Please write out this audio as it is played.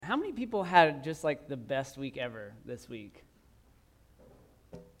How many people had just like the best week ever this week?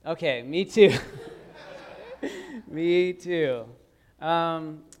 Okay, me too. Me too.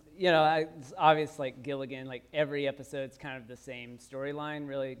 It's obvious like Gilligan, like every episode's kind of the same storyline.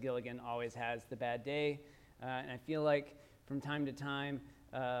 Really, Gilligan always has the bad day. And I feel like from time to time,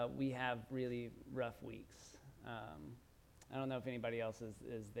 we have really rough weeks. I don't know if anybody else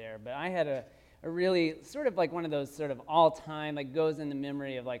is there, but I had a really sort of like one of those sort of all-time, like goes in the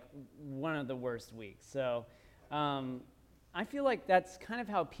memory of like one of the worst weeks. So I feel like that's kind of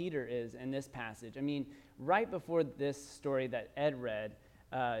how Peter is in this passage. I mean, right before this story that Ed read,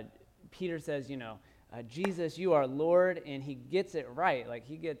 Peter says, Jesus, you are Lord, and he gets it right. Like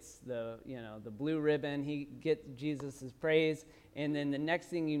he gets the blue ribbon, he gets Jesus' praise, and then the next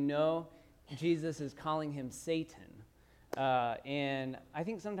thing you know, Jesus is calling him Satan. And I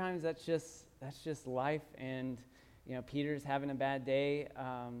think sometimes that's just life, and Peter's having a bad day.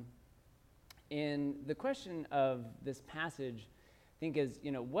 And the question of this passage, I think, is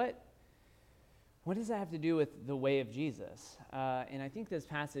what does that have to do with the way of Jesus? And I think this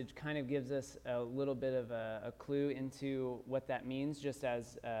passage kind of gives us a little bit of a clue into what that means, just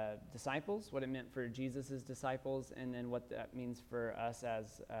as disciples, what it meant for Jesus' disciples, and then what that means for us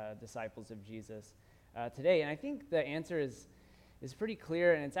as disciples of Jesus today. And I think the answer is pretty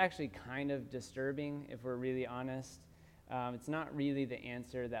clear, and it's actually kind of disturbing if we're really honest. It's not really the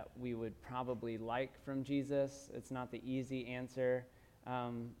answer that we would probably like from Jesus. It's not the easy answer.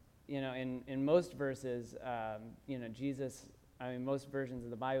 In most verses, most versions of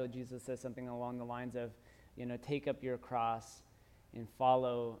the Bible, Jesus says something along the lines of, take up your cross and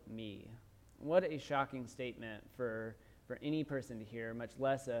follow me. What a shocking statement for any person to hear, much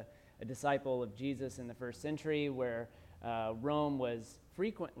less a disciple of Jesus in the first century, where Rome was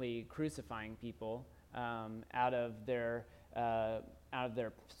frequently crucifying people out of their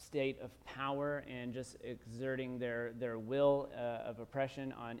state of power and just exerting their will of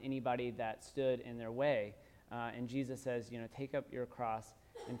oppression on anybody that stood in their way. And Jesus says, take up your cross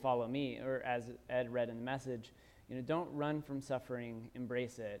and follow me. Or as Ed read in the message, don't run from suffering,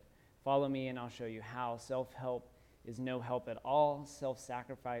 embrace it. Follow me and I'll show you how. Self-help is no help at all.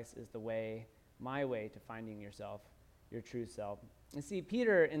 Self-sacrifice is the way, my way to finding yourself, your true self. And see,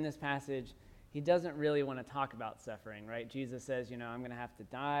 Peter in this passage, he doesn't really want to talk about suffering, right? Jesus says, I'm going to have to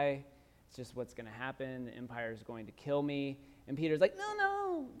die. It's just what's going to happen. The empire is going to kill me. And Peter's like,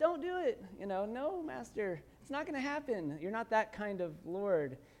 no, don't do it. No, master, it's not going to happen. You're not that kind of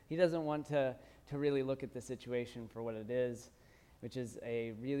Lord. He doesn't want to really look at the situation for what it is, which is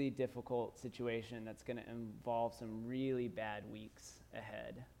a really difficult situation that's going to involve some really bad weeks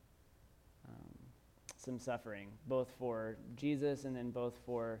ahead. Some suffering, both for Jesus and then both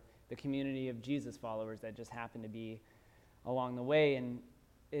for the community of Jesus followers that just happen to be along the way. And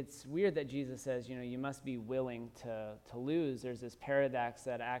it's weird that Jesus says, you must be willing to lose. There's this paradox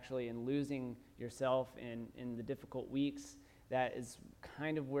that actually in losing yourself in the difficult weeks, that is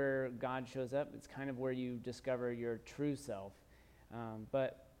kind of where God shows up. It's kind of where you discover your true self.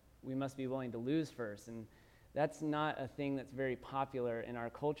 But we must be willing to lose first. And that's not a thing that's very popular in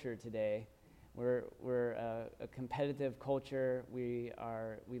our culture today. We're a competitive culture. We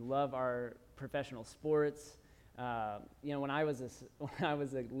love our professional sports. When I was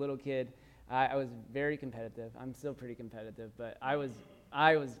a little kid, I was very competitive. I'm still pretty competitive, but I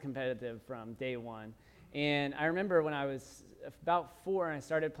was competitive from day one. And I remember when I was about 4 and I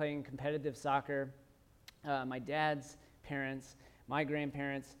started playing competitive soccer. My dad's parents, my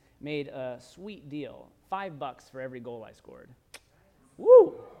grandparents made a sweet deal: $5 for every goal I scored.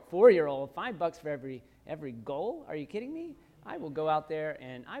 Woo! 4-year-old, $5 for every goal? Are you kidding me? I will go out there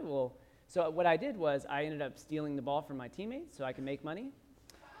and I will. So what I did was I ended up stealing the ball from my teammates so I could make money.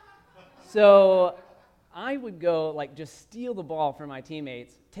 So I would go just steal the ball from my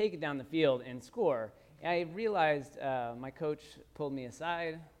teammates, take it down the field and score. And I realized my coach pulled me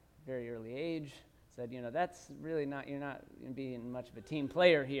aside, very early age, said, that's really you're not being much of a team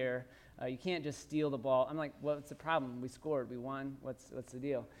player here. You can't just steal the ball. I'm like, what's the problem? We scored. We won. What's the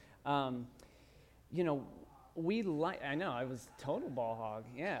deal? I know, I was total ball hog,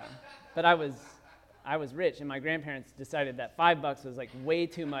 yeah. But I was rich, and my grandparents decided that $5 was way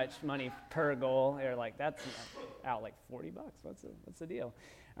too much money per goal. They were like, that's out $40. What's the deal?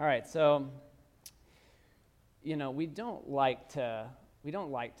 All right, so, we don't like to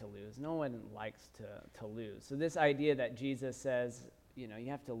lose. No one likes to lose. So this idea that Jesus says, you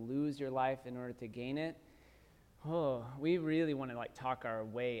have to lose your life in order to gain it, we really want to talk our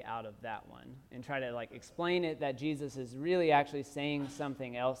way out of that one and try to explain it that Jesus is really actually saying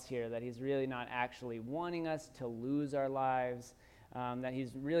something else here, that he's really not actually wanting us to lose our lives, that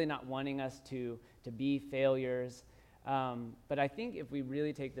he's really not wanting us to be failures. But I think if we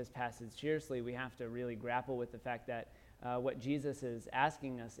really take this passage seriously, we have to really grapple with the fact that what Jesus is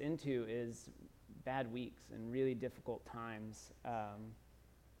asking us into is bad weeks and really difficult times.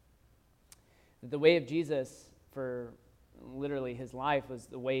 The way of Jesus for literally his life was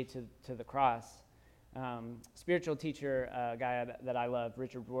the way to the cross. Spiritual teacher, guy that I love,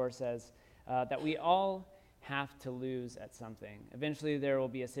 Richard Rohr, says that we all have to lose at something. Eventually there will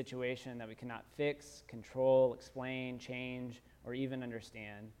be a situation that we cannot fix, control, explain, change, or even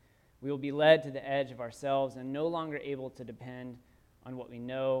understand. We will be led to the edge of ourselves and no longer able to depend on what we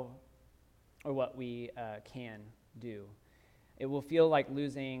know or what we can do. It will feel like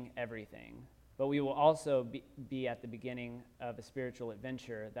losing everything, but we will also be at the beginning of a spiritual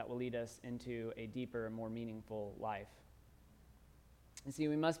adventure that will lead us into a deeper, more meaningful life. And see,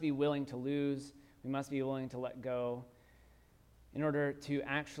 we must be willing to lose. We must be willing to let go in order to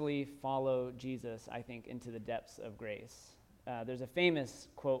actually follow Jesus, I think, into the depths of grace. There's a famous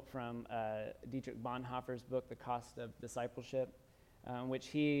quote from Dietrich Bonhoeffer's book, The Cost of Discipleship, in which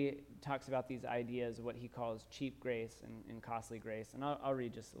he talks about these ideas of what he calls cheap grace and costly grace. And I'll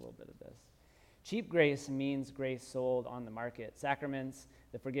read just a little bit of this. Cheap grace means grace sold on the market. Sacraments,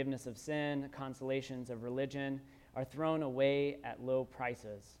 the forgiveness of sin, consolations of religion are thrown away at low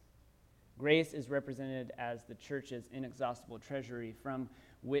prices. Grace is represented as the church's inexhaustible treasury from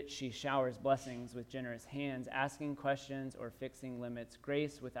which she showers blessings with generous hands, asking questions or fixing limits.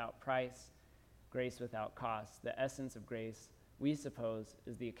 Grace without price, grace without cost. The essence of grace, we suppose,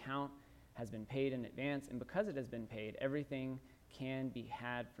 is the account has been paid in advance, and because it has been paid, everything can be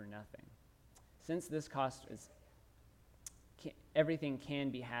had for nothing. Since this cost is, everything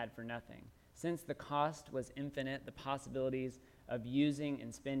can be had for nothing. Since the cost was infinite, the possibilities of using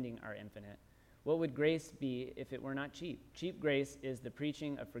and spending are infinite. What would grace be if it were not cheap? Cheap grace is the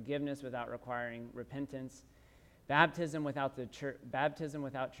preaching of forgiveness without requiring repentance, baptism without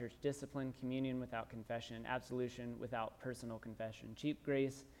church discipline, communion without confession, absolution without personal confession. Cheap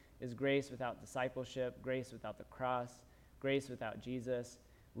grace is grace without discipleship, grace without the cross, grace without Jesus,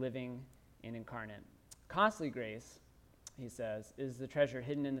 living and incarnate. Costly grace, he says, is the treasure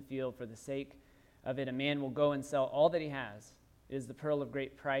hidden in the field. For the sake of it, a man will go and sell all that he has. It is the pearl of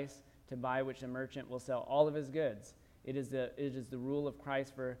great price, to buy which a merchant will sell all of his goods. It is the rule of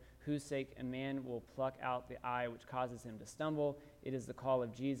Christ, for whose sake a man will pluck out the eye which causes him to stumble. It is the call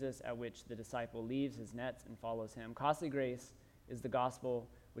of Jesus, at which the disciple leaves his nets and follows him. Costly grace is the gospel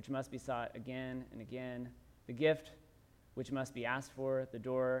which must be sought again and again, the gift which must be asked for, the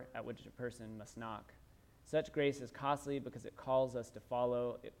door at which a person must knock. Such grace is costly because it calls us to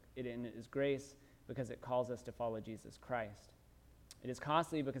follow it, and it is grace because it calls us to follow Jesus Christ. It is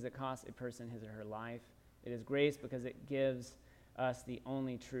costly because it costs a person his or her life. It is grace because it gives us the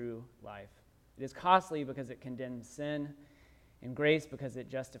only true life. It is costly because it condemns sin, and grace because it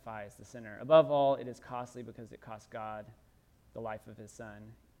justifies the sinner. Above all, it is costly because it cost God the life of his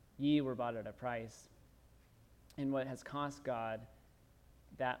Son. Ye were bought at a price, and what has cost God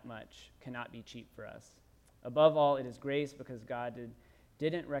that much cannot be cheap for us. Above all, it is grace because God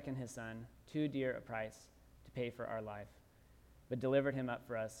didn't reckon his Son too dear a price to pay for our life, but delivered him up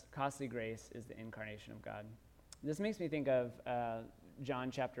for us. Costly grace is the incarnation of God. This makes me think of John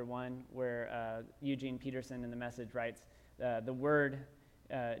chapter 1, where Eugene Peterson in The Message writes, the Word,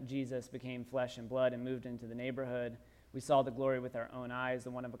 Jesus, became flesh and blood and moved into the neighborhood. We saw the glory with our own eyes,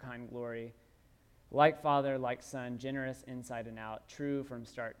 the one-of-a-kind glory. Like Father, like Son, generous inside and out, true from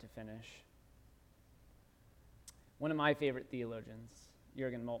start to finish. One of my favorite theologians,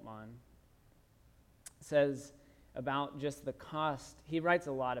 Jürgen Moltmann, says about just the cost. He writes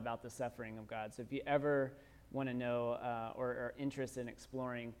a lot about the suffering of God. So if you ever want to know or are interested in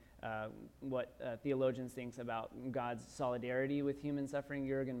exploring what theologians think about God's solidarity with human suffering,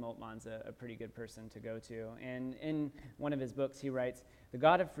 Jürgen Moltmann's a pretty good person to go to. And in one of his books, he writes, "The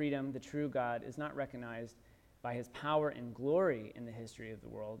God of freedom, the true God, is not recognized by his power and glory in the history of the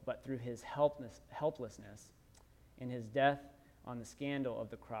world, but through his helplessness in his death on the scandal of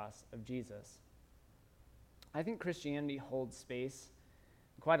the cross of Jesus." I think Christianity holds space,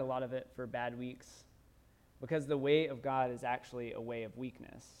 quite a lot of it, for bad weeks, because the way of God is actually a way of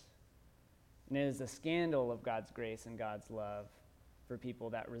weakness. And it is a scandal of God's grace and God's love for people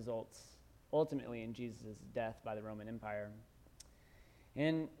that results ultimately in Jesus' death by the Roman Empire.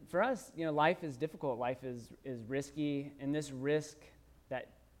 And for us, life is difficult. Life is risky. And this risk that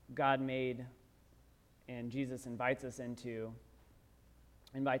God made and Jesus invites us into,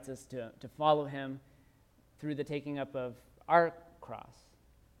 invites us to follow him through the taking up of our cross.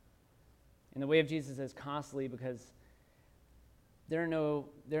 And the way of Jesus is costly because there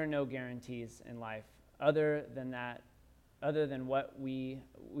are no guarantees in life other than what we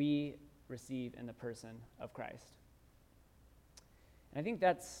receive in the person of Christ. And I think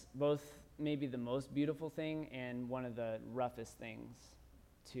that's both maybe the most beautiful thing and one of the roughest things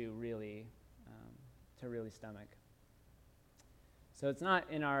to really stomach. So it's not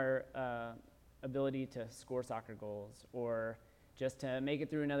in our ability to score soccer goals or just to make it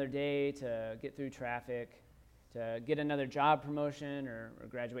through another day, to get through traffic, to get another job promotion or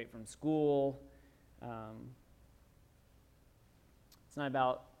graduate from school. It's not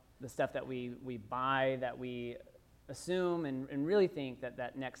about the stuff that we buy, that we assume and really think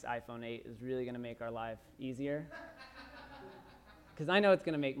that next iPhone 8 is really going to make our life easier. Because I know it's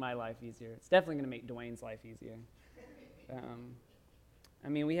going to make my life easier. It's definitely going to make Dwayne's life easier.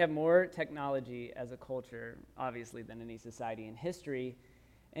 We have more technology as a culture, obviously, than any society in history,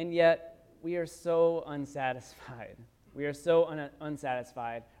 and yet we are so unsatisfied. We are so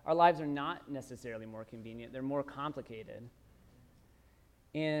unsatisfied. Our lives are not necessarily more convenient. They're more complicated.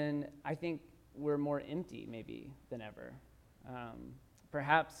 And I think we're more empty, maybe, than ever.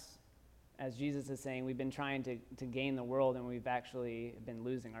 Perhaps, as Jesus is saying, we've been trying to gain the world, and we've actually been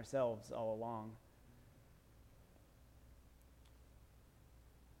losing ourselves all along.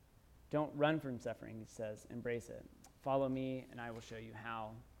 Don't run from suffering, he says. Embrace it. Follow me, and I will show you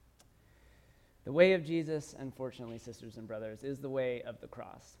how. The way of Jesus, unfortunately, sisters and brothers, is the way of the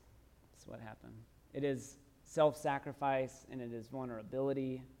cross. That's what happened. It is self-sacrifice, and it is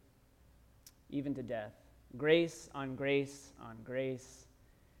vulnerability, even to death. Grace on grace on grace.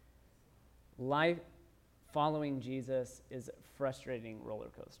 Life following Jesus is a frustrating roller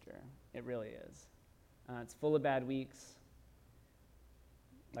coaster. It really is. It's full of bad weeks,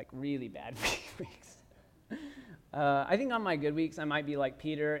 like really bad weeks. I think on my good weeks, I might be like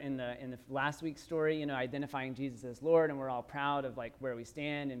Peter in the last week's story, identifying Jesus as Lord, and we're all proud of like where we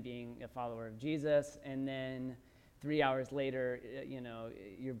stand and being a follower of Jesus. And then 3 hours later,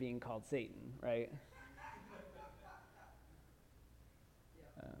 you're being called Satan, right?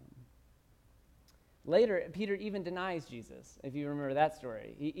 Later, Peter even denies Jesus. If you remember that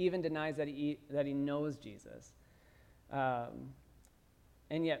story, he even denies that he knows Jesus.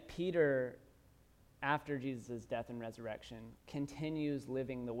 And yet Peter, after Jesus' death and resurrection, continues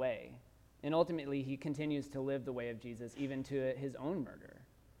living the way. And ultimately, he continues to live the way of Jesus, even to his own murder.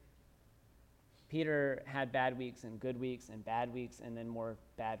 Peter had bad weeks and good weeks and bad weeks and then more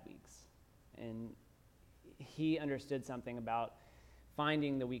bad weeks. And he understood something about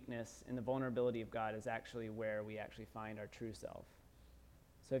finding the weakness and the vulnerability of God is actually where we actually find our true self.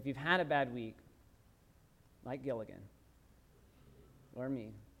 So if you've had a bad week, like Gilligan, or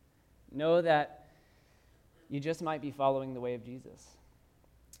me, know that you just might be following the way of Jesus.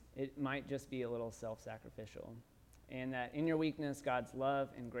 It might just be a little self-sacrificial. And that in your weakness, God's love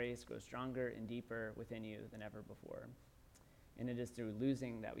and grace grow stronger and deeper within you than ever before. And it is through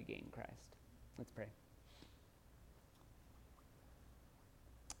losing that we gain Christ. Let's pray.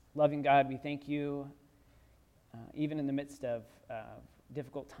 Loving God, we thank you, even in the midst of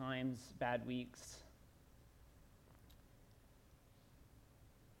difficult times, bad weeks.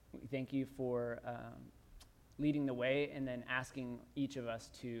 We thank you for leading the way and then asking each of us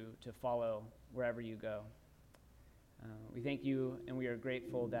to follow wherever you go. We thank you, and we are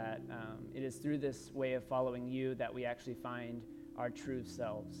grateful that it is through this way of following you that we actually find our true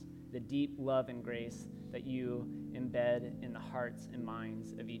selves, the deep love and grace that you embed in the hearts and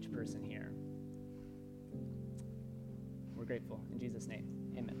minds of each person here. We're grateful. In Jesus' name,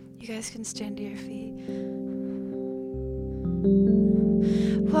 amen. You guys can stand to your feet.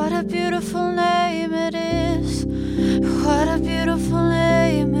 What a beautiful name it is. What a beautiful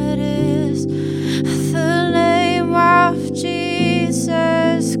name it is. The name of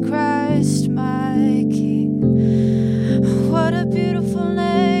Jesus Christ, my King. What a beautiful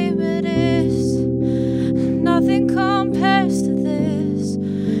name it is. Nothing compares to this.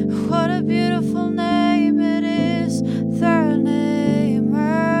 What a beautiful name it is. The name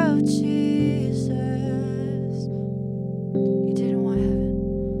of Jesus. You didn't want heaven.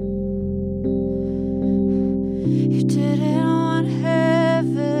 You didn't want heaven.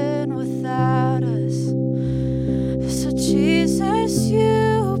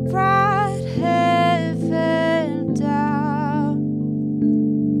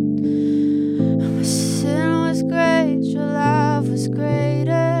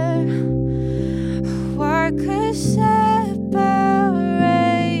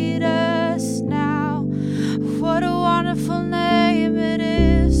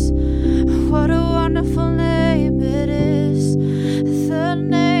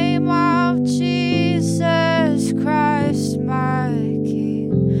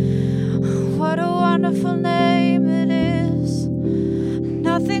 wonderful name it is.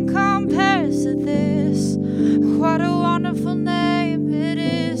 Nothing compares to this. What a wonderful name it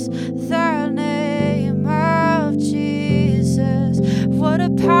is. The name of Jesus. What a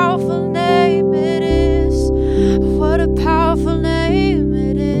powerful name it is. What a powerful name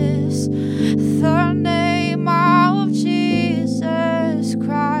it is. The name of Jesus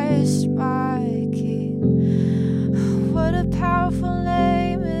Christ, my King. What a powerful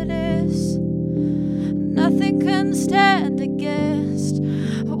name it is. Nothing can stand